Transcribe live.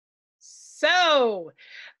So,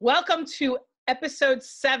 welcome to episode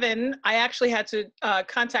 7. I actually had to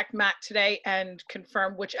contact Matt today and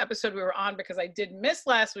confirm which episode we were on because I did miss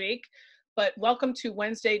last week. But welcome to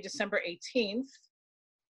Wednesday, December 18th.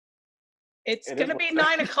 It's going to be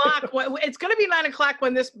 9 o'clock. It's going to be 9 o'clock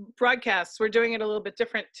when this broadcasts. We're doing it a little bit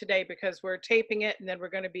different today because we're taping it and then we're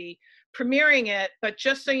going to be premiering it. But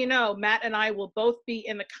just so you know, Matt and I will both be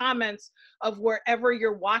in the comments of wherever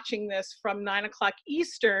you're watching this from 9 o'clock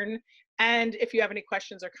Eastern. And if you have any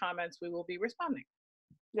questions or comments, we will be responding.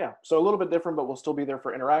 Yeah, so a little bit different, but we'll still be there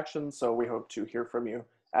for interaction. So we hope to hear from you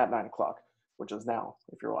at 9 o'clock, which is now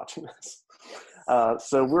if you're watching this.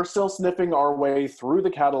 So we're still sniffing our way through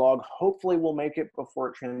the catalog. Hopefully we'll make it before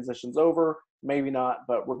it transitions over. Maybe not,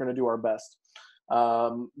 but we're going to do our best.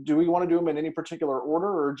 Do we want to do them in any particular order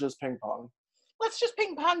or just ping pong? Let's just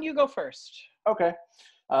ping pong. You go first. Okay.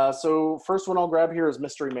 So first one I'll grab here is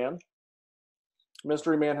Mystery Man.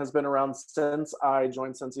 Mystery Man has been around since I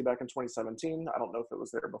joined Scentsy back in 2017. I don't know if it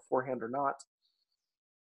was there beforehand or not.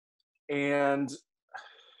 And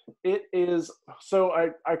it is, so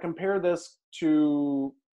I compare this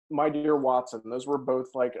to My Dear Watson. Those were both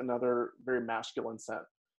like another very masculine scent.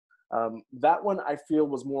 That one I feel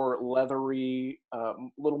was more leathery, a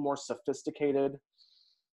little more sophisticated.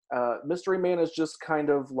 Mystery Man is just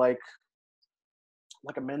kind of like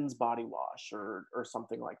a men's body wash or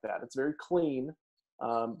something like that. It's very clean,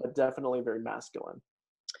 but definitely very masculine.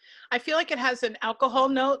 I feel like it has an alcohol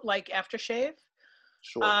note, like aftershave.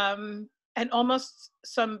 Sure. And almost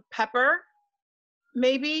some pepper,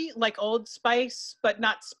 maybe like Old Spice, but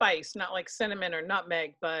not spice, not like cinnamon or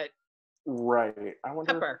nutmeg, but right. I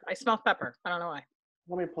wonder. Pepper. I smell pepper. I don't know why.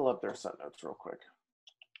 Let me pull up their scent notes real quick.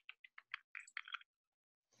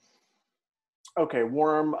 Okay,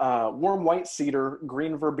 warm white cedar,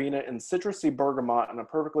 green verbena, and citrusy bergamot, and a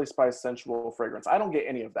perfectly spiced sensual fragrance. I don't get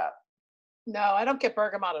any of that. No, I don't get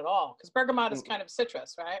bergamot at all, because bergamot is kind of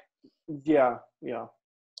citrus, right? Yeah.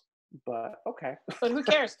 But okay. But who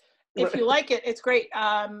cares? If you like it, it's great.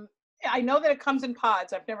 I know that it comes in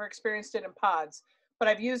pods. I've never experienced it in pods, but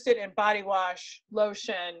I've used it in body wash,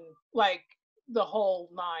 lotion, like the whole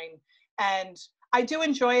 9. And I do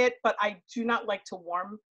enjoy it, but I do not like to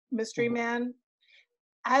warm Mystery Man.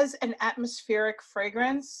 As an atmospheric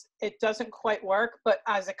fragrance, it doesn't quite work, but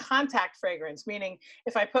as a contact fragrance, meaning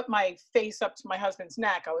if I put my face up to my husband's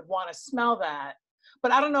neck, I would want to smell that.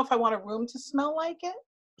 But I don't know if I want a room to smell like it.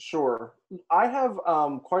 Sure. I have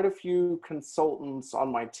quite a few consultants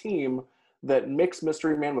on my team that mix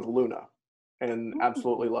Mystery Man with Luna and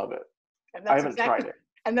absolutely love it. I haven't tried it.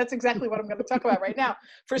 And that's exactly what I'm going to talk about right now.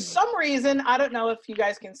 For some reason, I don't know if you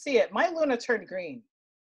guys can see it, my Luna turned green.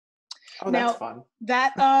 Oh, that's fun.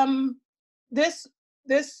 That this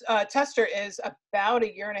tester is about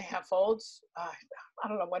 1.5 years old. I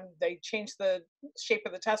don't know when they changed the shape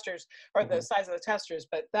of the testers or the size of the testers,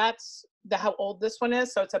 but that's how old this one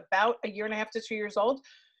is. So it's about 1.5 years to 2 years old.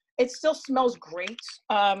 It still smells great.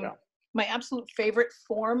 My absolute favorite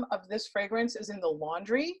form of this fragrance is in the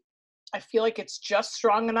laundry. I feel like it's just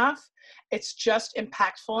strong enough. It's just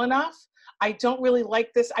impactful enough. I don't really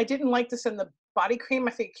like this. I didn't like this in the body cream.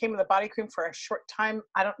 I think it came in the body cream for a short time.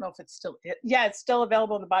 I don't know if it's still, it's still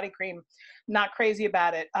available in the body cream. Not crazy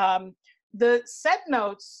about it. The scent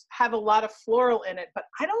notes have a lot of floral in it, but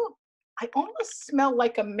I almost smell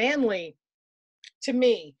like a manly, to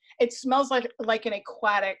me. It smells like an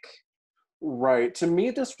aquatic. Right. To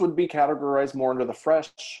me, this would be categorized more under the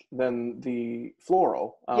fresh than the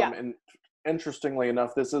floral. And interestingly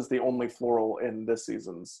enough, this is the only floral in this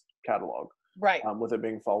season's catalog. Right. With it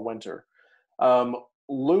being fall winter.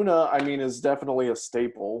 Luna, I mean, is definitely a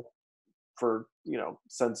staple for,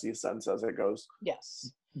 Scentsy scents as it goes.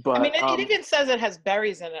 Yes. But I mean, it even says it has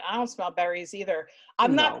berries in it. I don't smell berries either.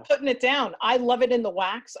 I'm not putting it down. I love it in the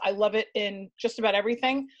wax. I love it in just about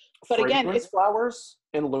everything. But again, it's flowers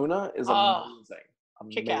in Luna is amazing.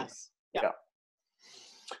 Kick ass. Yeah.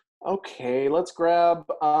 Okay, let's grab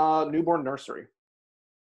Newborn Nursery.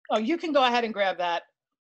 Oh, you can go ahead and grab that.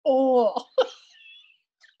 Oh.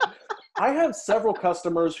 I have several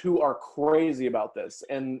customers who are crazy about this,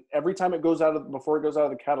 and every time before it goes out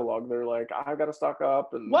of the catalog, they're like, "I've got to stock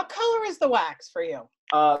up." And what color is the wax for you?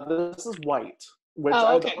 This is white, which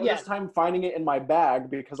I had the hardest time finding it in my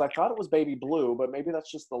bag because I thought it was baby blue, but maybe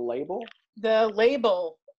that's just the label. The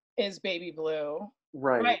label is baby blue.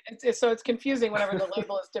 Right. So it's confusing whenever the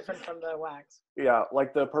label is different from the wax. Yeah,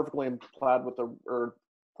 like the Perfectly Plaid or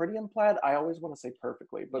Pretty in Plaid. I always want to say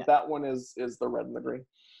perfectly, but that one is the red and the green.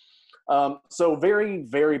 So very,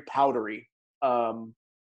 very powdery,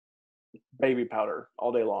 baby powder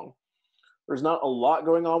all day long. There's not a lot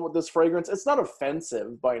going on with this fragrance. It's not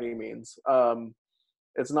offensive by any means.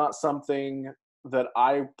 It's not something that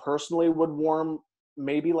I personally would warm,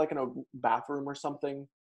 maybe like in a bathroom or something,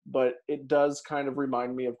 but it does kind of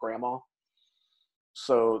remind me of grandma.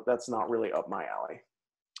 So that's not really up my alley.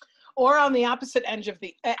 Or on the opposite end of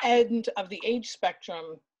the age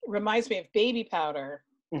spectrum, reminds me of baby powder,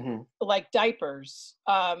 like diapers,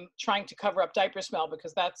 trying to cover up diaper smell,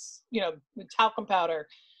 because that's, talcum powder.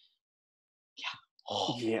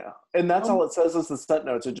 Yeah. Yeah. And that's all it says is the scent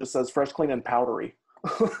notes. It just says fresh, clean, and powdery.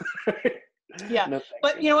 Yeah. No,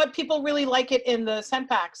 but you know what? People really like it in the scent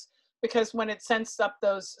packs, because when it scents up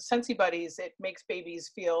those Scentsy buddies, it makes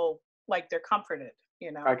babies feel like they're comforted,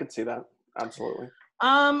 I could see that. Absolutely.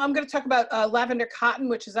 I'm going to talk about Lavender Cotton,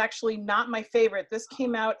 which is actually not my favorite. This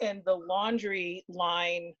came out in the laundry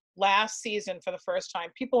line last season for the first time.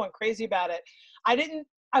 People went crazy about it.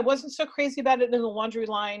 I wasn't so crazy about it in the laundry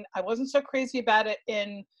line. I wasn't so crazy about it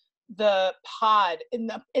in the pod, in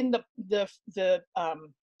the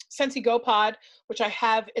Scentsy Go pod, which I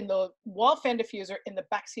have in the wall fan diffuser in the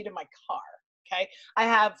backseat of my car. Okay. I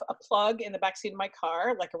have a plug in the backseat of my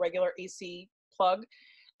car, like a regular AC plug.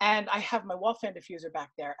 And I have my wall fan diffuser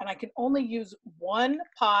back there, and I can only use one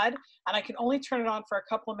pod, and I can only turn it on for a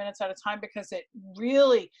couple of minutes at a time, because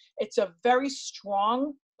it's a very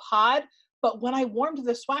strong pod. But when I warmed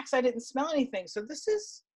this wax, I didn't smell anything. So this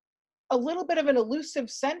is a little bit of an elusive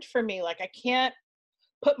scent for me. Like, I can't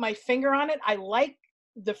put my finger on it. I like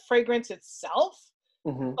the fragrance itself,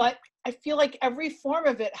 but I feel like every form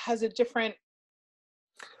of it has a different.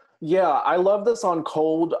 Yeah, I love this on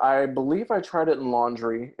cold. I believe I tried it in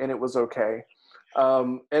laundry and it was okay.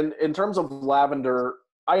 And in terms of lavender,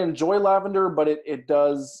 I enjoy lavender, but I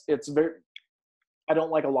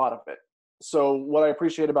don't like a lot of it. So what I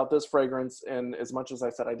appreciate about this fragrance, and as much as I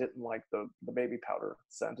said I didn't like the baby powder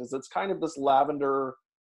scent, is it's kind of this lavender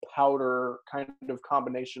powder kind of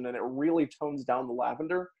combination, and it really tones down the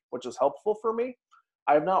lavender, which is helpful for me.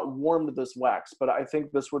 I have not warmed this wax, but I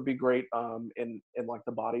think this would be great in like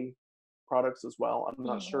the body products as well. I'm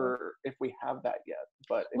not sure if we have that yet,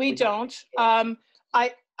 but we don't.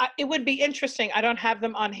 It would be interesting. I don't have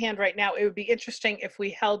them on hand right now. It would be interesting if we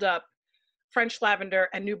held up French Lavender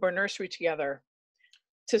and Newborn Nursery together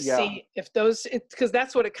to see if those, because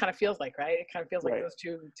that's what it kind of feels like, right? It kind of feels like those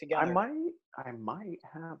two together. I might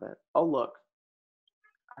have it. I'll look.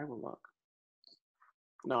 I will look.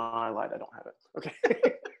 No, I lied. I don't have it. Okay.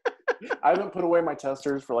 I haven't put away my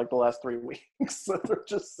testers for like the last 3 weeks, so they're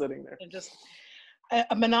just sitting there. And just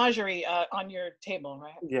a menagerie on your table,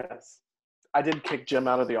 right? Yes. I did kick Jim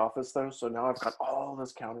out of the office though, so now I've got all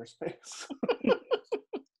this counter space.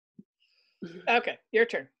 Okay, your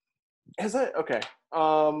turn. Is it? Okay.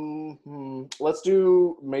 Let's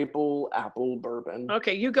do maple apple bourbon.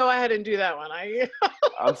 Okay, you go ahead and do that one.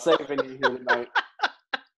 I'm saving you here tonight.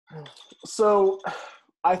 So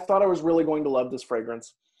I thought I was really going to love this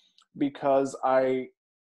fragrance because I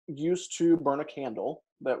used to burn a candle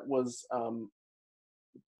that was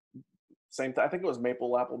same thing. I think it was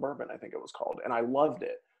maple apple bourbon, I think it was called, and I loved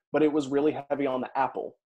it. But it was really heavy on the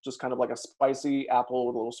apple, just kind of like a spicy apple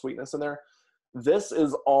with a little sweetness in there. This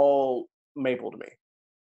is all maple to me.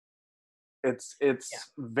 It's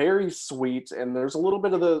very sweet, and there's a little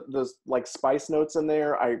bit of the like spice notes in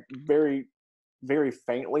there. I very, very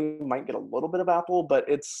faintly might get a little bit of apple, but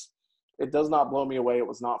it does not blow me away. It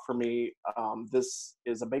was not for me. This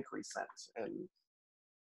is a bakery scent, and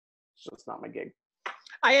it's just not my gig.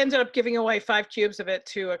 I ended up giving away 5 cubes of it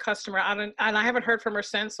to a customer, and I haven't heard from her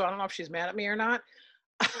since, so I don't know if she's mad at me or not.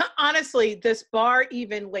 Honestly, this bar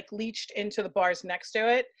even like leached into the bars next to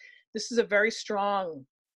it. This is a very strong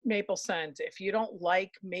maple scent. If you don't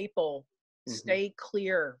like maple, stay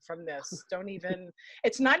clear from this. Don't even,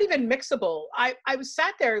 it's not even mixable. I was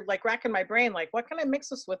sat there like racking my brain, like, what can I mix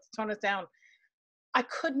this with to tone it down? I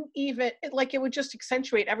couldn't even, it would just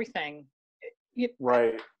accentuate everything.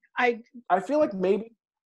 Right. I feel like maybe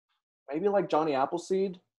like Johnny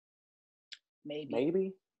Appleseed.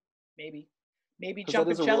 Maybe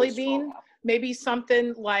Jumpin' Jelly Bean. Maybe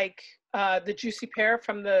something like the Juicy Pear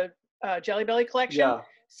from the Jelly Belly collection. Yeah.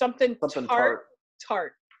 Something tart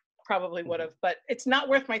probably would have, but it's not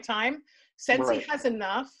worth my time. Scentsy has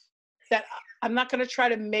enough that I'm not going to try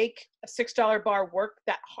to make a $6 bar work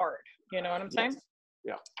that hard. You know what I'm saying?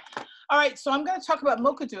 Yeah. All right, so I'm going to talk about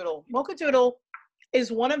Mocha Doodle. Mocha Doodle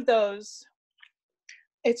is one of those,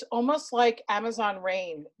 it's almost like Amazon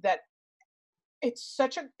Rain, that it's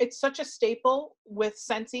such a staple with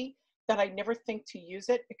Scentsy that I never think to use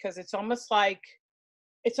it, because it's almost like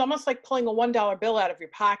pulling a $1 bill out of your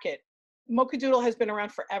pocket Mocha Doodle has been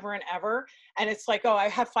around forever and ever. And it's like, oh, I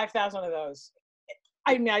have 5,000 of those.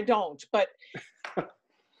 I mean, I don't, but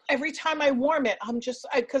every time I warm it, I'm just,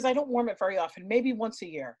 because I don't warm it very often, maybe once a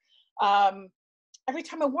year. Every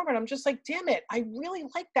time I warm it, I'm just like, damn it, I really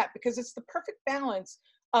like that because it's the perfect balance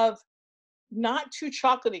of not too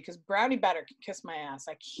chocolatey, because brownie batter can kiss my ass.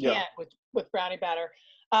 I can't with brownie batter.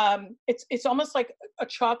 It's almost like a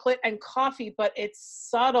chocolate and coffee, but it's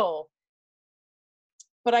subtle.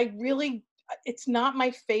 But it's not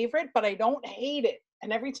my favorite, but I don't hate it.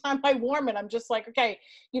 And every time I warm it, I'm just like, okay,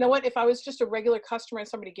 you know what? If I was just a regular customer and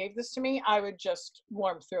somebody gave this to me, I would just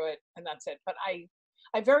warm through it and that's it. But I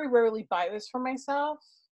very rarely buy this for myself.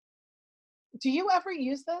 Do you ever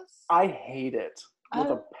use this? I hate it with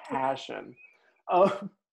a passion.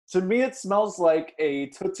 To me, it smells like a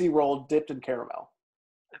Tootsie Roll dipped in caramel.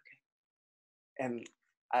 Okay. And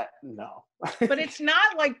no. But it's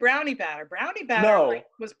not like brownie batter. Brownie batter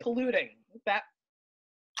was polluting. That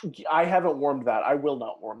I haven't warmed that. I will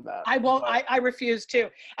not warm that. I won't. I refuse to.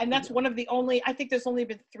 And that's one of the only, I think there's only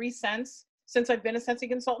been 3 scents since I've been a Scentsy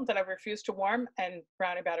consultant that I've refused to warm, and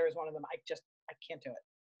brownie batter is one of them. I can't do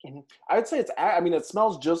it. Mm-hmm. I'd say it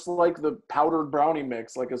smells just like the powdered brownie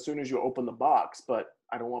mix, like as soon as you open the box, but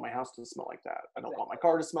I don't want my house to smell like that. I don't want my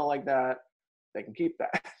car to smell like that. They can keep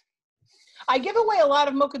that. I give away a lot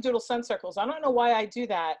of Mocha Doodle scent circles. I don't know why I do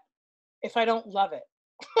that if I don't love it.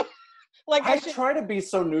 Like I try to be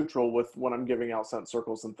so neutral with when I'm giving out scent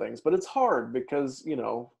circles and things, but it's hard because,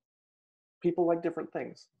 people like different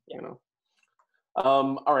things,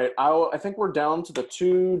 All right, I think we're down to the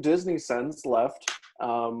 2 Disney scents left.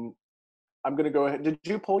 I'm going to go ahead. Did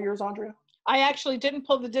you pull yours, Andrea? I actually didn't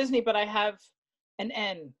pull the Disney, but I have an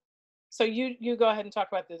N. So you go ahead and talk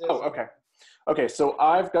about the Disney. Oh, okay. Okay, so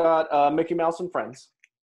I've got Mickey Mouse and Friends,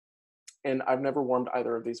 and I've never warmed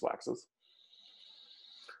either of these waxes.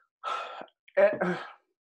 I'm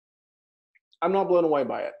not blown away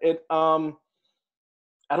by it.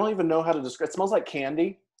 I don't even know how to describe. It smells like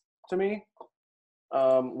candy to me.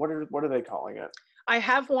 What are they calling it? I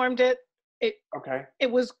have warmed it. Okay.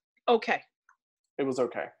 It was okay. It was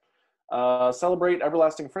okay. Celebrate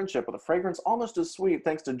everlasting friendship with a fragrance almost as sweet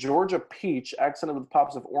thanks to Georgia peach, accented with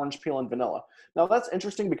pops of orange peel and vanilla. Now that's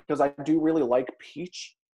interesting because I do really like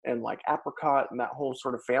peach and like apricot and that whole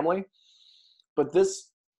sort of family. But this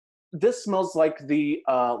smells like the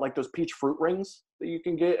like those peach fruit rings that you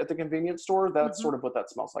can get at the convenience store. That's sort of what that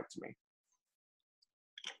smells like to me.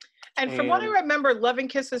 And from what I remember, Love and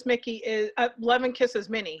Kisses Minnie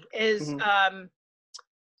is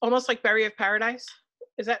almost like Berry of Paradise.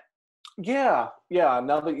 Is that? Yeah.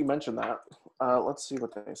 Now that you mention that, let's see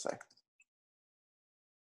what they say.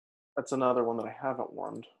 That's another one that I haven't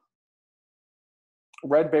warmed.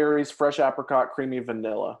 Red berries, fresh apricot, creamy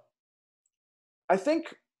vanilla. I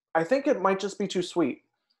think it might just be too sweet.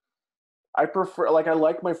 I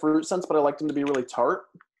like my fruit scents, but I like them to be really tart.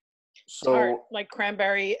 So tart, like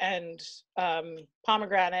cranberry and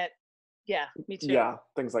pomegranate. Yeah, me too. Yeah,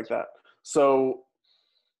 things like that. So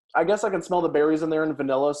I guess I can smell the berries in there and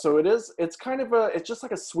vanilla. So it's just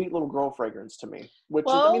like a sweet little girl fragrance to me. Which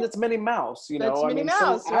it's Minnie Mouse, That's Minnie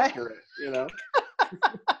Mouse, so right? accurate,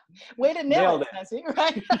 Way to nail it, Nancy,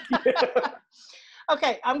 right? Yeah.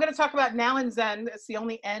 Okay, I'm going to talk about Now and Zen. It's the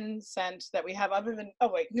only N scent that we have other than,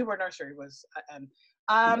 Newborn Nursery was N.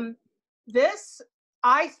 This,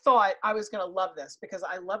 I thought I was going to love this because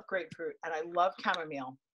I love grapefruit and I love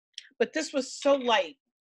chamomile. But this was so light.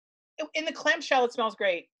 In the clamshell, it smells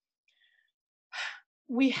great.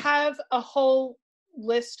 We have a whole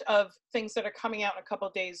list of things that are coming out in a couple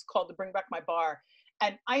of days called the Bring Back My Bar.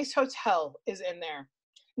 And Ice Hotel is in there.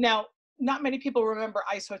 Now, not many people remember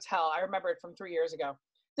Ice Hotel. I remember it from 3 years ago.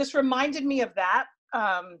 This reminded me of that.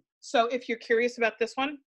 So if you're curious about this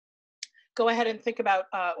one, go ahead and think about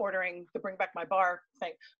ordering the Bring Back My Bar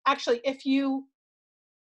thing. Actually,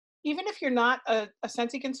 even if you're not a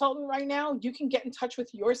Scentsy consultant right now, you can get in touch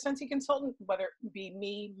with your Scentsy consultant, whether it be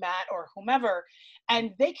me, Matt, or whomever,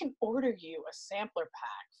 and they can order you a sampler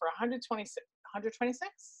pack for $127.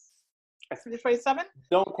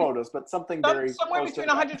 Don't quote us, but something very somewhere between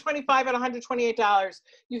 $125 and $128.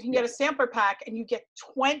 You can get a sampler pack, and you get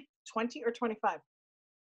 20 or 25.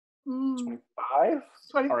 25?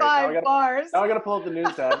 25 bars. Now I got to pull up the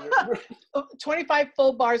news tab. 25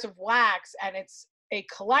 full bars of wax, and it's a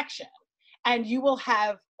collection. And you will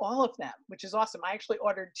have all of them, which is awesome. I actually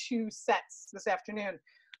ordered 2 sets this afternoon.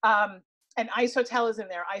 And Ice Hotel is in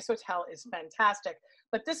there. Ice Hotel is fantastic.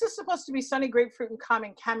 But this is supposed to be Sunny Grapefruit and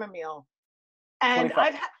Common Chamomile. And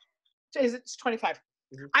 25. It's 25.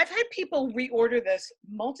 Mm-hmm. I've had people reorder this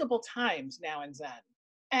multiple times now and then.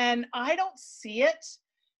 And I don't see it.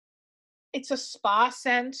 it's a spa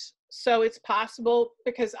scent, so it's possible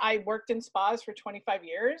because I worked in spas for 25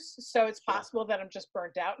 years, so it's Sure. possible that I'm just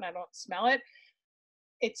burnt out and I don't smell it.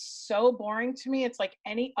 It's so boring to me. It's like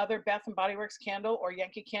any other Bath and Body Works candle or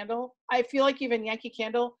Yankee Candle. I feel like even Yankee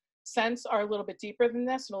Candle scents are a little bit deeper than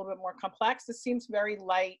this, and a little bit more complex. This seems very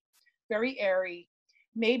light, very airy.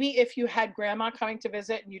 Maybe if you had grandma coming to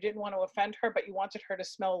visit and you didn't want to offend her, but you wanted her to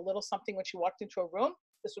smell a little something when she walked into a room,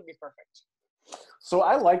 this would be perfect. So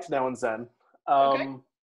I liked Now and Zen. Okay.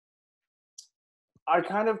 I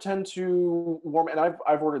kind of tend to warm, and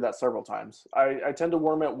I've ordered that several times. I tend to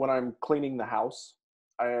warm it when I'm cleaning the house.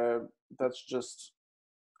 That's just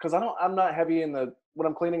because I'm not heavy in the when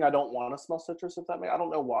I'm cleaning. I don't want to smell citrus. If that I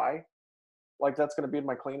don't know why. Like that's going to be in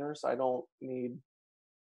my cleaners. I don't need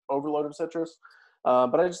overload of citrus,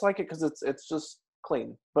 but I just like it because it's just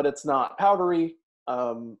clean, but it's not powdery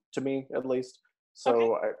to me at least. Okay.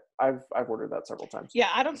 So I've ordered that several times. Yeah,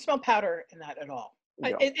 I don't smell powder in that at all.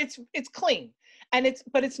 Yeah. It's clean, and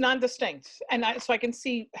but it's non-distinct, and so I can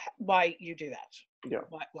see why you do that. Yeah.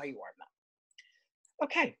 Why you warm that.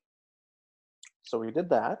 Okay. So we did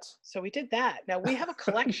that. So we did that. Now we have a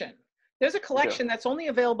collection. There's a collection that's only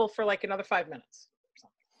available for like another 5 minutes.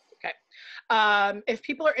 Okay. If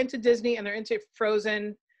people are into Disney and they're into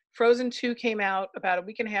Frozen, Frozen 2 came out about a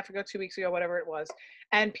week and a half ago, 2 weeks ago, whatever it was.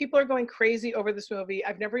 And people are going crazy over this movie.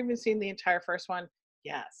 I've never even seen the entire first one.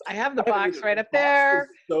 Yes, I have the box right up there.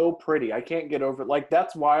 So pretty. I can't get over it. Like,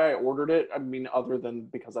 that's why I ordered it. I mean, other than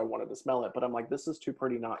because I wanted to smell it. But I'm like, this is too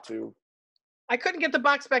pretty not to. I couldn't get the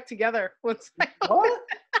box back together. What?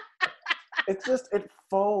 It's just, it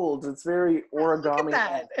folds. It's very origami. Look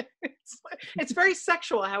at that. It's very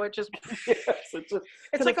sexual how it just. Yes,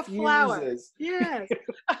 it's like a flower. Yes.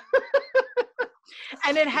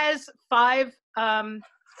 And it has 5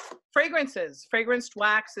 fragrances, fragranced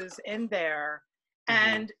waxes in there.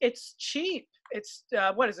 And it's cheap. It's,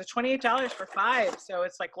 what is it, $28 for 5. So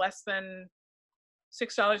it's like less than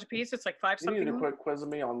 $6 a piece. It's like 5 something. You need to quit quizzing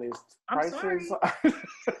me on these prices. I'm sorry.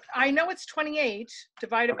 I know it's 28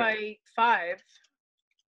 divided by 5.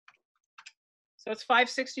 So it's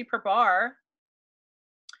 $5.60 per bar.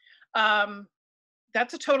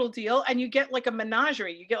 That's a total deal. And you get like a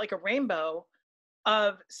menagerie. You get like a rainbow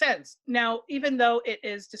of scents. Now, even though it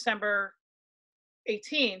is December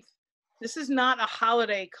 18th, this is not a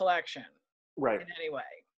holiday collection, right? In any way.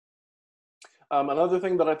 Another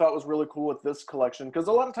thing that I thought was really cool with this collection, because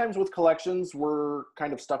a lot of times with collections, we're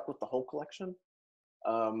kind of stuck with the whole collection.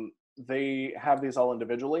 They have these all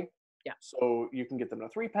individually. Yeah. So you can get them in a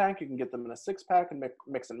 3-pack, you can get them in a 6-pack and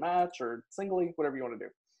mix and match, or singly, whatever you want to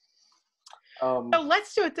do. So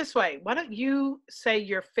let's do it this way. Why don't you say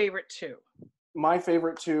your favorite 2? My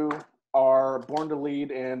favorite 2 are Born to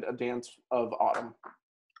Lead and A Dance of Autumn.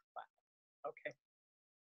 Okay.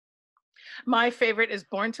 My favorite is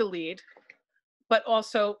Born to Lead, but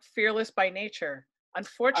also Fearless by Nature.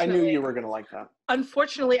 Unfortunately, I knew you were going to like that.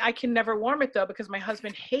 Unfortunately, I can never warm it though because my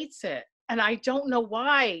husband hates it, and I don't know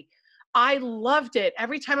why. I loved it.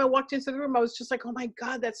 Every time I walked into the room, I was just like, "Oh my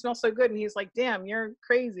God, that smells so good!" And he's like, "Damn, you're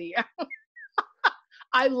crazy."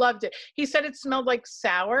 I loved it. He said it smelled like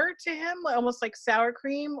sour to him, almost like sour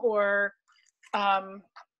cream, or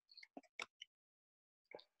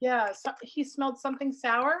yeah, so he smelled something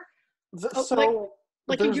sour. So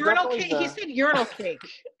like a urinal cake. He said urinal cake.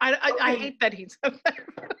 I hate that he said that.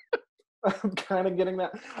 I'm kind of getting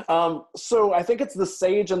that. So I think it's the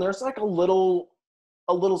sage, and there's like a little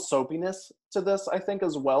soapiness to this, I think,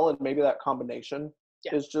 as well, and maybe that combination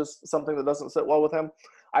is just something that doesn't sit well with him.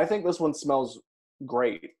 I think this one smells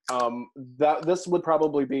great. This would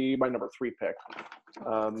probably be my number 3 pick.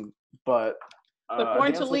 But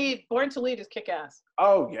Born to Lead is kick-ass.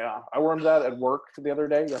 Oh yeah, I warmed that at work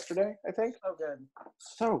yesterday, I think.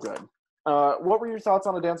 So good. What were your thoughts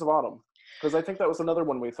on A Dance of Autumn? Because I think that was another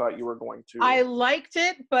one we thought you were going to. I liked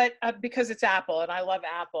it, but because it's apple, and I love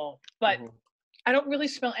apple, but I don't really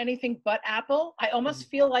smell anything but apple. I almost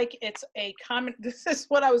feel like it's a this is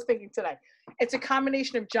what I was thinking today. It's a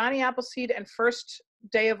combination of Johnny Appleseed and First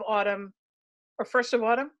Day of Autumn, or First of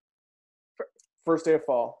Autumn? First Day of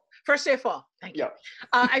Fall. First Day of Fall. Thank you. Yeah.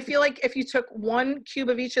 I feel like if you took 1 cube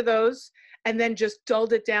of each of those and then just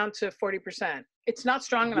dulled it down to 40%, it's not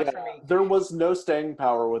strong enough for me. There was no staying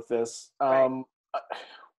power with this. Right.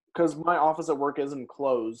 Because my office at work isn't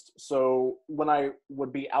closed, so when I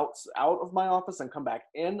would be out of my office and come back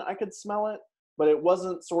in, I could smell it, but it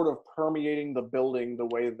wasn't sort of permeating the building the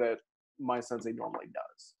way that my Scentsy normally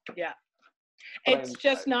does. Yeah, it's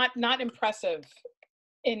just not impressive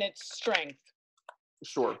in its strength.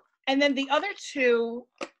 Sure. And then the other 2,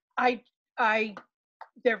 I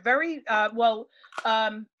they're very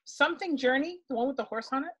something Journey, the one with the horse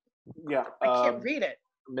on it. Yeah. I can't read it.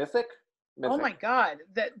 Mythic. Oh my God,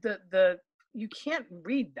 the you can't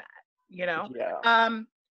read that. You know. Yeah.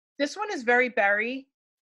 This one is very berry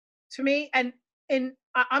to me, and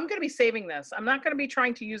I'm going to be saving this. I'm not going to be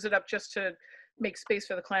trying to use it up just to make space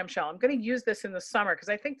for the clamshell. I'm going to use this in the summer because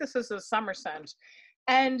I think this is a summer scent.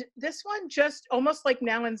 And this one, just almost like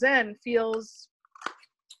Now and Zen, feels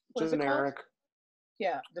generic.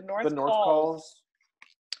 Yeah, the North Calls.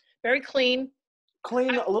 Very clean.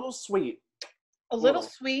 Clean, a little sweet. A little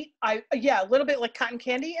sweet. A little bit like cotton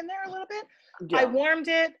candy in there, a little bit. Yeah. I warmed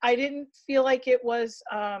it. I didn't feel like it was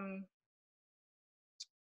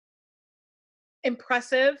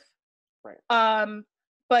impressive. Right.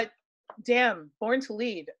 But damn, Born to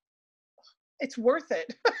Lead. It's worth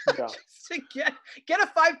it. Yeah. Just to get a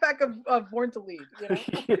 5-pack of Born to Lead. You know?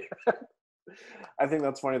 Yeah. I think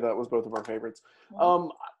that's funny. That was both of our favorites. Mm-hmm.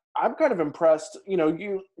 I'm kind of impressed. You know,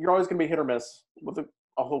 you're always gonna be hit or miss with a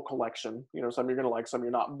whole collection. You know, some you're gonna like, some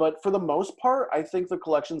you're not. But for the most part, I think the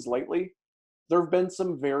collections lately, there have been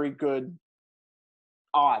some very good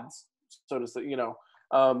odds, so to say. You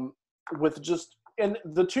know, with just, and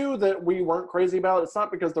the two that we weren't crazy about, it's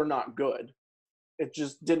not because they're not good. It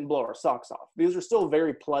just didn't blow our socks off. These are still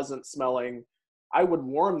very pleasant smelling. I would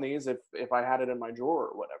warm these if I had it in my drawer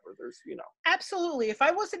or whatever. There's, you know. Absolutely. If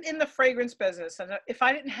I wasn't in the fragrance business and if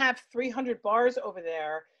I didn't have 300 bars over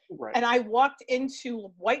there, right, and I walked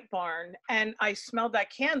into White Barn and I smelled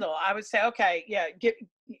that candle, I would say, okay, yeah, give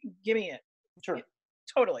me it. Sure.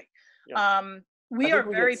 Totally. Yeah. We are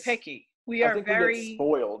very picky. We are very we get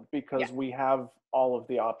spoiled because we have all of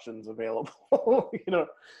the options available. You know,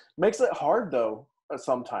 makes it hard though.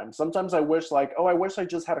 Sometimes I wish I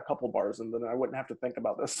just had a couple bars and then I wouldn't have to think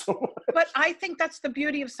about this so much. But I think that's the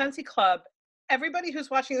beauty of Scentsy Club. Everybody who's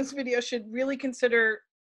watching this video should really consider,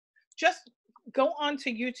 just go onto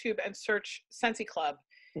YouTube and search Scentsy Club.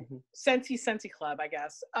 Mm-hmm. Scentsy Club, I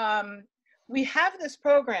guess. We have this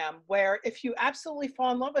program where if you absolutely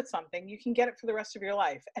fall in love with something, you can get it for the rest of your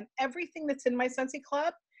life. And everything that's in my Scentsy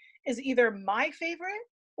Club is either my favorite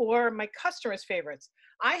or my customers' favorites.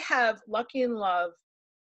 I have Lucky in Love,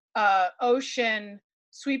 Ocean,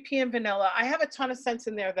 Sweet Pea and Vanilla. I have a ton of scents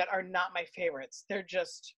in there that are not my favorites. They're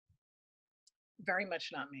just very much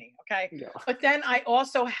not me, okay? Yeah. But then I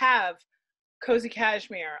also have Cozy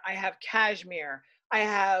Cashmere. I have Cashmere. I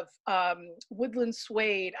have Woodland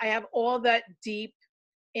Suede. I have all that deep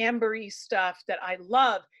ambery stuff that I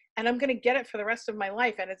love, and I'm going to get it for the rest of my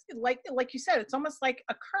life. And it's like you said, it's almost like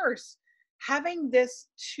a curse having this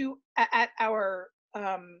at our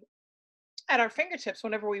fingertips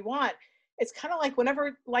whenever we want. It's kind of like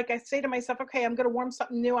whenever, like I say to myself, okay, I'm going to warm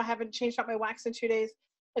something new. I haven't changed out my wax in 2 days.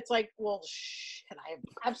 It's like, well, shit, I have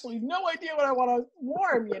absolutely no idea what I want to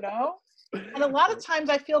warm, you know? And a lot of times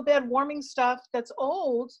I feel bad warming stuff that's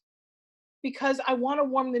old because I want to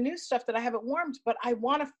warm the new stuff that I haven't warmed, but I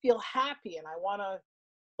want to feel happy and I want to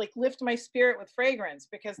like lift my spirit with fragrance,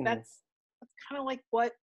 because that's kind of like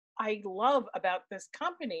what I love about this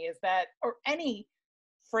company, is that, or any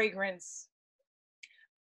fragrance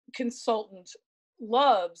consultant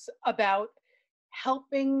loves about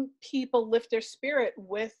helping people lift their spirit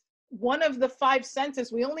with one of the 5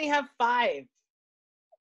 senses. We only have 5.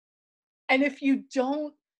 And if you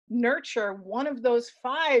don't nurture one of those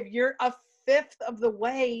 5, you're a 5th of the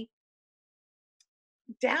way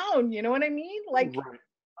down. You know what I mean? Like, right.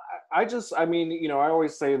 I mean, you know, I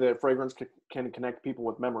always say that fragrance can connect people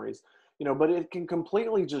with memories, you know, but it can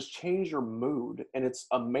completely just change your mood. And it's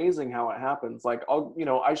amazing how it happens. Like,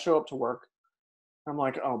 I show up to work, I'm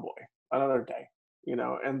like, oh boy, another day, you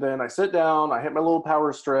know, and then I sit down, I hit my little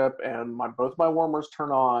power strip, and both my warmers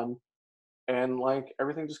turn on, and like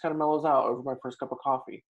everything just kind of mellows out over my first cup of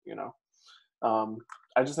coffee, you know.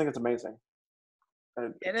 I just think it's amazing.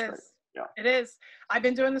 It is. Great. Yeah. It is. I've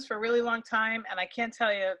been doing this for a really long time, and I can't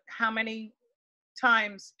tell you how many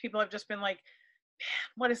times people have just been like,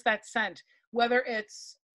 what is that scent? Whether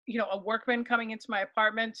it's, you know, a workman coming into my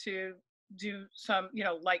apartment to do some, you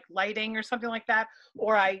know, like lighting or something like that,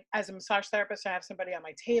 or I, as a massage therapist, I have somebody on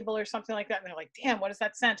my table or something like that, and they're like, damn, what is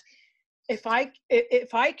that scent? If I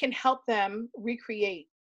can help them recreate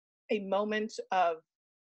a moment of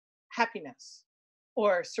happiness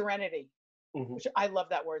or serenity, which I love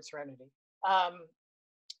that word, serenity,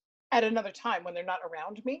 at another time when they're not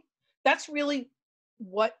around me, that's really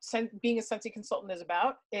what being a Scentsy consultant is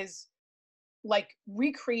about, is like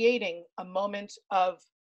recreating a moment of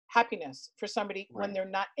happiness for somebody when they're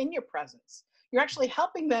not in your presence. You're actually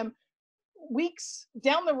helping them weeks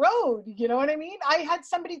down the road. You know what I mean? I had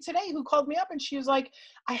somebody today who called me up and she was like,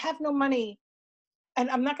 I have no money and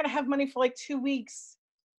I'm not going to have money for like 2 weeks,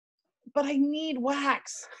 but I need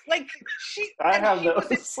wax. Like I have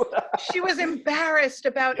those. she was embarrassed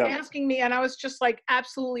about Yep. asking me, and I was just like,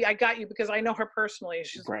 absolutely, I got you, because I know her personally.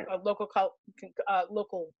 She's Right. a local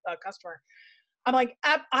customer. I'm like,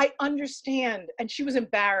 I understand. And she was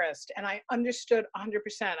embarrassed, and I understood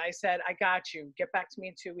 100%. I said, I got you. Get back to me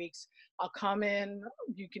in 2 weeks. I'll come in.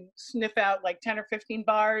 You can sniff out like 10 or 15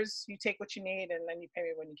 bars. You take what you need, and then you pay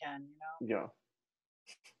me when you can, you know? Yeah.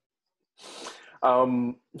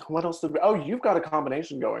 What else did we, oh, you've got a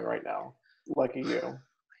combination going right now. Lucky you.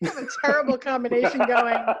 I have a terrible combination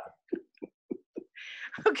going.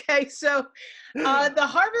 Okay, so the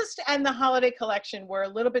Harvest and the Holiday Collection were a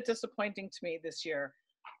little bit disappointing to me this year.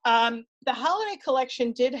 The Holiday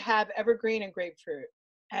Collection did have Evergreen and Grapefruit,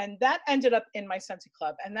 and that ended up in my Scentsy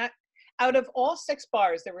Club. And that, out of all 6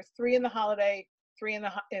 bars, there were 3 in the Holiday, 3 in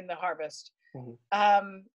the Harvest.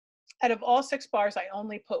 Mm-hmm. Out of all 6 bars, I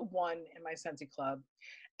only put 1 in my Scentsy Club.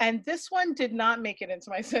 And this one did not make it into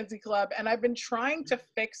my Scentsy Club, and I've been trying to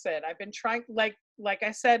fix it. I've been trying, like I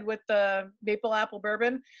said, with the maple apple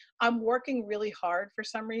bourbon, I'm working really hard for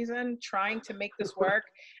some reason, trying to make this work.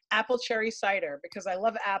 Apple cherry cider, because I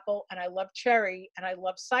love apple, and I love cherry, and I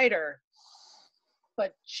love cider.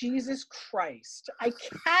 But Jesus Christ, I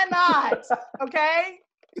cannot, okay?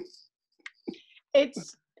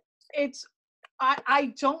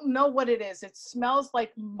 I don't know what it is. It smells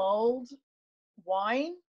like mulled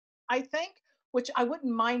wine, I think, which I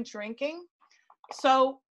wouldn't mind drinking.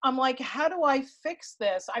 So I'm like, how do I fix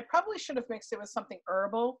this? I probably should have mixed it with something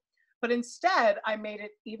herbal, but instead I made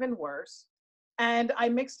it even worse. And I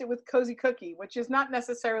mixed it with Cozy Cookie, which is not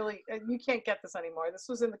necessarily, you can't get this anymore. This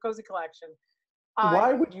was in the Cozy collection.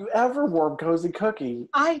 Why would you ever warm Cozy Cookie?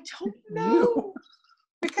 I don't know.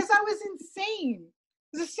 Because I was insane.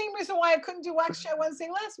 It's the same reason why I couldn't do Wax Chat Wednesday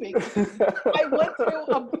last week. I went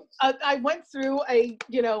through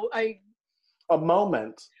a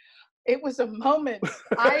moment. It was a moment.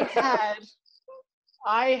 I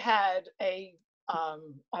had a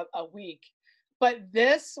week, but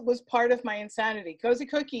this was part of my insanity. Cozy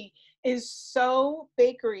Cookie is so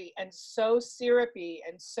bakery and so syrupy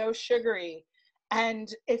and so sugary,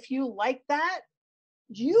 and if you like that,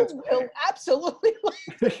 you will absolutely like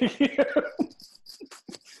it.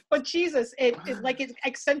 But Jesus, it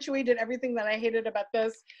accentuated everything that I hated about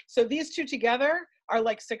this. So these two together are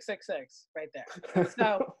like 666 right there.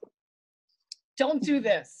 So don't do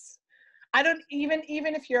this. I don't even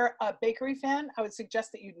if you're a bakery fan, I would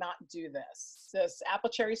suggest that you not do this. This apple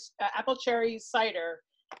cherry cider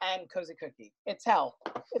and Cozy Cookie. It's hell.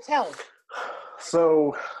 It's hell.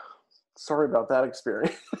 So sorry about that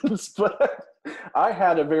experience, but I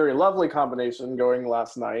had a very lovely combination going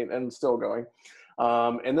last night and still going.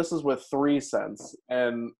 And this is with 3 scents.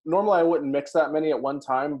 And normally I wouldn't mix that many at one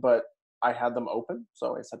time, but I had them open.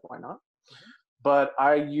 So I said, why not? Mm-hmm. But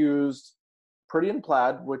I used Pretty in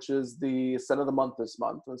Plaid, which is the scent of the month this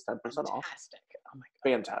month. It's 10% off. Fantastic. Oh my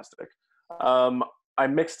God. Fantastic. I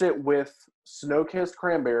mixed it with Snow Kissed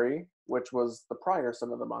Cranberry, which was the prior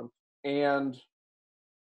scent of the month, and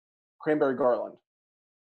Cranberry Garland.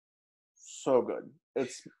 So good.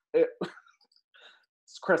 It's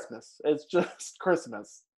Christmas. It's just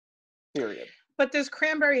Christmas. Period. But there's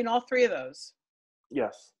cranberry in all 3 of those.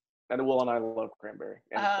 Yes. And Will and I love cranberry.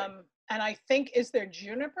 And I think, is there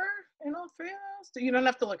juniper in all 3 of those? You don't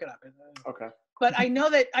have to look it up. Okay. But I know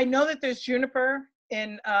that there's juniper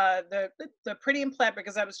in the Pretty in Plaid,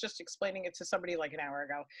 because I was just explaining it to somebody like an hour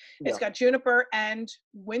ago. It's got juniper and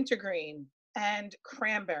wintergreen and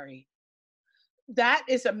cranberry. That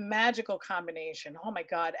is a magical combination. Oh my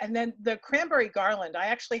God. And then the Cranberry Garland, I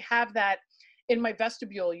actually have that in my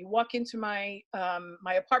vestibule. You walk into my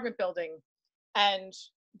my apartment building, and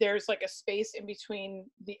there's like a space in between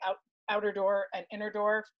the outer door and inner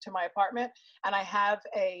door to my apartment, and I have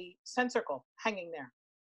a scent circle hanging there.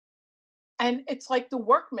 And it's like the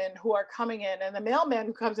workmen who are coming in, and the mailman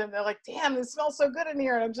who comes in, they're like, damn, this smells so good in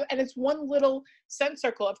here. And it's one little scent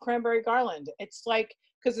circle of Cranberry Garland. It's like,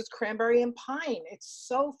 because it's cranberry and pine. It's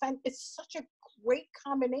so fun. It's such a great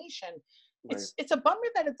combination. Right. It's a bummer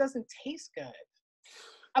that it doesn't taste good.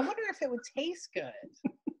 I wonder if it would taste good,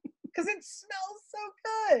 because it smells so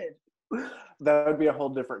good. That would be a whole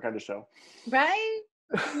different kind of show. Right?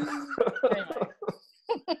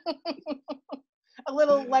 A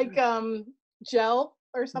little like gel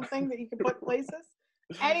or something that you can put places.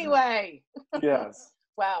 Anyway. Yes.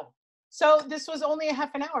 Wow. So this was only a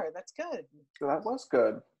half an hour. That's good. That was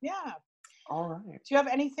good. Yeah. All right. Do you have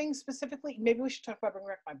anything specifically? Maybe we should talk about Bring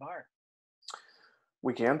Back My Bar.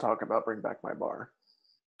 We can talk about Bring Back My Bar.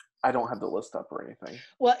 I don't have the list up or anything.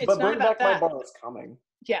 Well, it's But not Bring about Back My that. Bar is coming.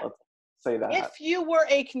 Yeah. Let's say that. If you were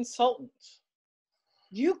a consultant,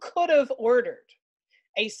 you could have ordered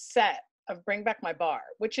a set of Bring Back My Bar,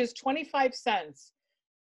 which is 25 cents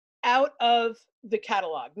out of the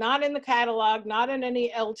catalog, not in the catalog, not in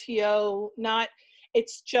any LTO, not,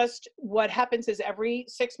 it's just what happens is every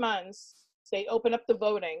 6 months, they open up the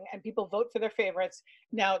voting and people vote for their favorites.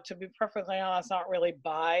 Now, to be perfectly honest, I don't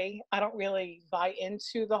really buy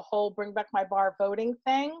into the whole Bring Back My Bar voting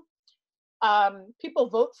thing. People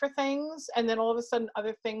vote for things and then all of a sudden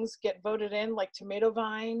other things get voted in, like Tomato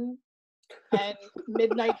Vine and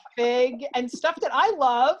Midnight Fig and stuff that I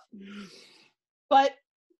love, but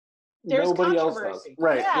there's nobody else does. controversy.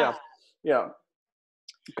 Right. Yeah.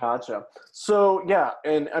 Gotcha. So yeah,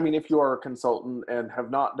 and I mean, if you are a consultant and have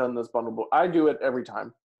not done this bundle, I do it every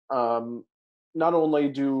time. Not only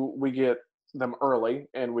do we get them early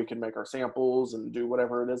and we can make our samples and do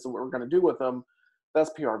whatever it is that we're going to do with them,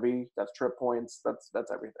 that's PRV, that's trip points, that's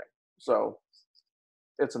everything. So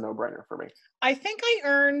it's a no-brainer for me. I think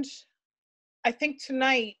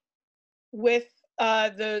tonight with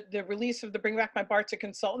the release of the Bring Back My Bar to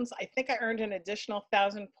consultants, I think I earned an additional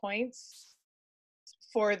 1,000 points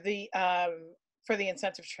for the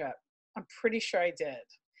incentive trip. I'm pretty sure I did.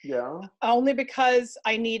 Yeah. Only because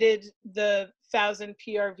I needed the 1,000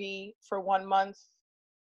 PRV for 1 month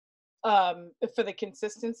for the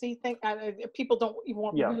consistency thing. People don't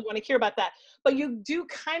really want to hear about that, but you do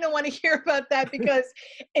kind of want to hear about that because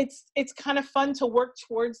it's kind of fun to work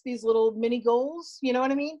towards these little mini goals. You know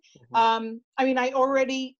what I mean? Mm-hmm. I mean, I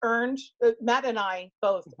already earned, Matt and I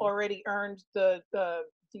both already earned the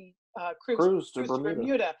cruise to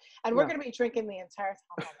Bermuda, and we're going to be drinking the entire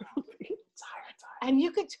time. And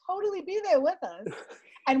you could totally be there with us,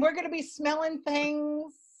 and we're going to be smelling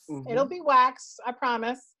things. It'll be wax, I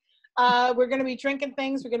promise. We're going to be drinking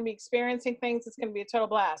things. We're going to be experiencing things. It's going to be a total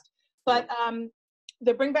blast. But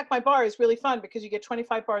the Bring Back My Bar is really fun because you get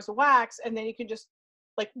 25 bars of wax, and then you can just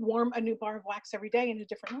like warm a new bar of wax every day in a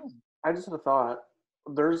different room. I just had a thought.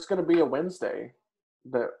 There's going to be a Wednesday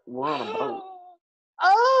that we're on a boat.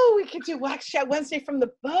 Oh, we could do Wax Chat Wednesday from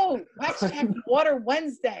the boat. Wax Chat Water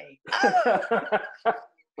Wednesday. Oh.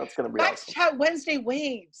 That's going to be Wax awesome. Chat Wednesday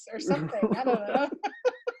Waves or something. I don't know.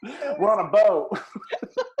 We're on a boat.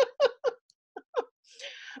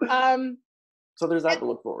 So there's that to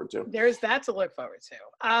look forward to. There's that to look forward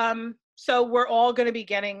to. So we're all going to be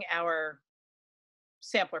getting our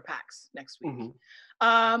sampler packs next week.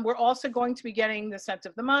 We're also going to be getting the scent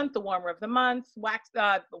of the month, the warmer of the month, wax.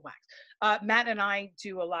 Matt and I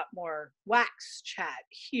do a lot more wax chat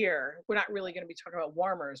here. We're not really going to be talking about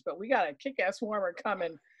warmers, but we got a kick-ass warmer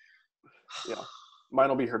coming. Yeah, mine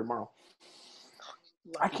will be here tomorrow.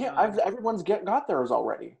 I can't. Everyone's got theirs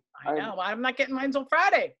already. I know. I'm not getting mine until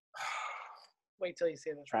Friday. Wait till you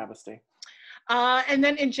see this. Travesty. And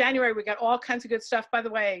then in January, we got all kinds of good stuff. By the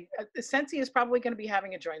way, Scentsy is probably going to be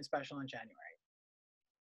having a joint special in January,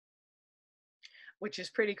 which is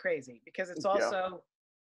pretty crazy because it's also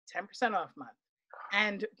 10% off month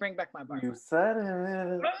and Bring Back My Bar. You said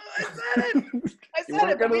it. I said it. You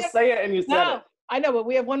weren't going to say it and you said it. I know, but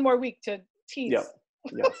we have one more week to tease.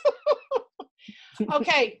 Yep.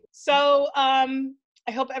 Okay, so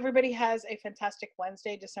I hope everybody has a fantastic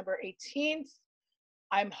Wednesday, December 18th.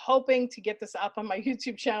 I'm hoping to get this up on my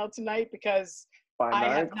YouTube channel tonight because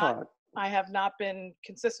I have not been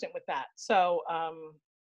consistent with that. So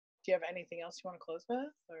do you have anything else you want to close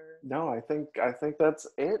with? Or? No, I think that's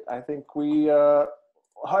it. I think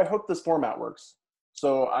I hope this format works.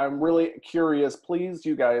 So I'm really curious. Please,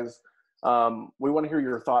 you guys, we want to hear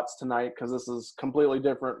your thoughts tonight because this is completely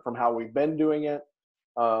different from how we've been doing it.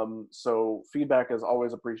 So feedback is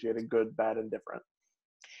always appreciated, good, bad, and different.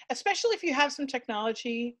 Especially if you have some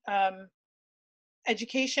technology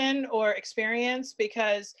education or experience,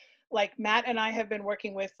 because like Matt and I have been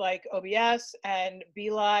working with like OBS and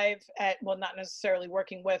BeLive not necessarily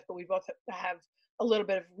working with, but we both have a little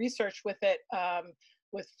bit of research with it,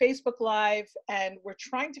 with Facebook Live, and we're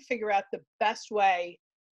trying to figure out the best way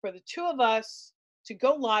for the two of us to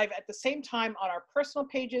go live at the same time on our personal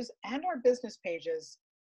pages and our business pages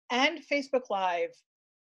and Facebook Live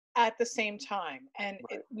at the same time. And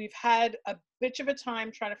we've had a bit of a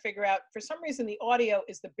time trying to figure out, for some reason, the audio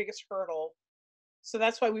is the biggest hurdle. So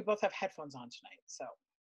that's why we both have headphones on tonight. So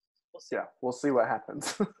we'll see. Yeah, we'll see what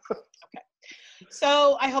happens. Okay.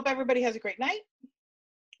 So I hope everybody has a great night.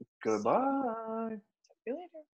 Goodbye. Talk to you later.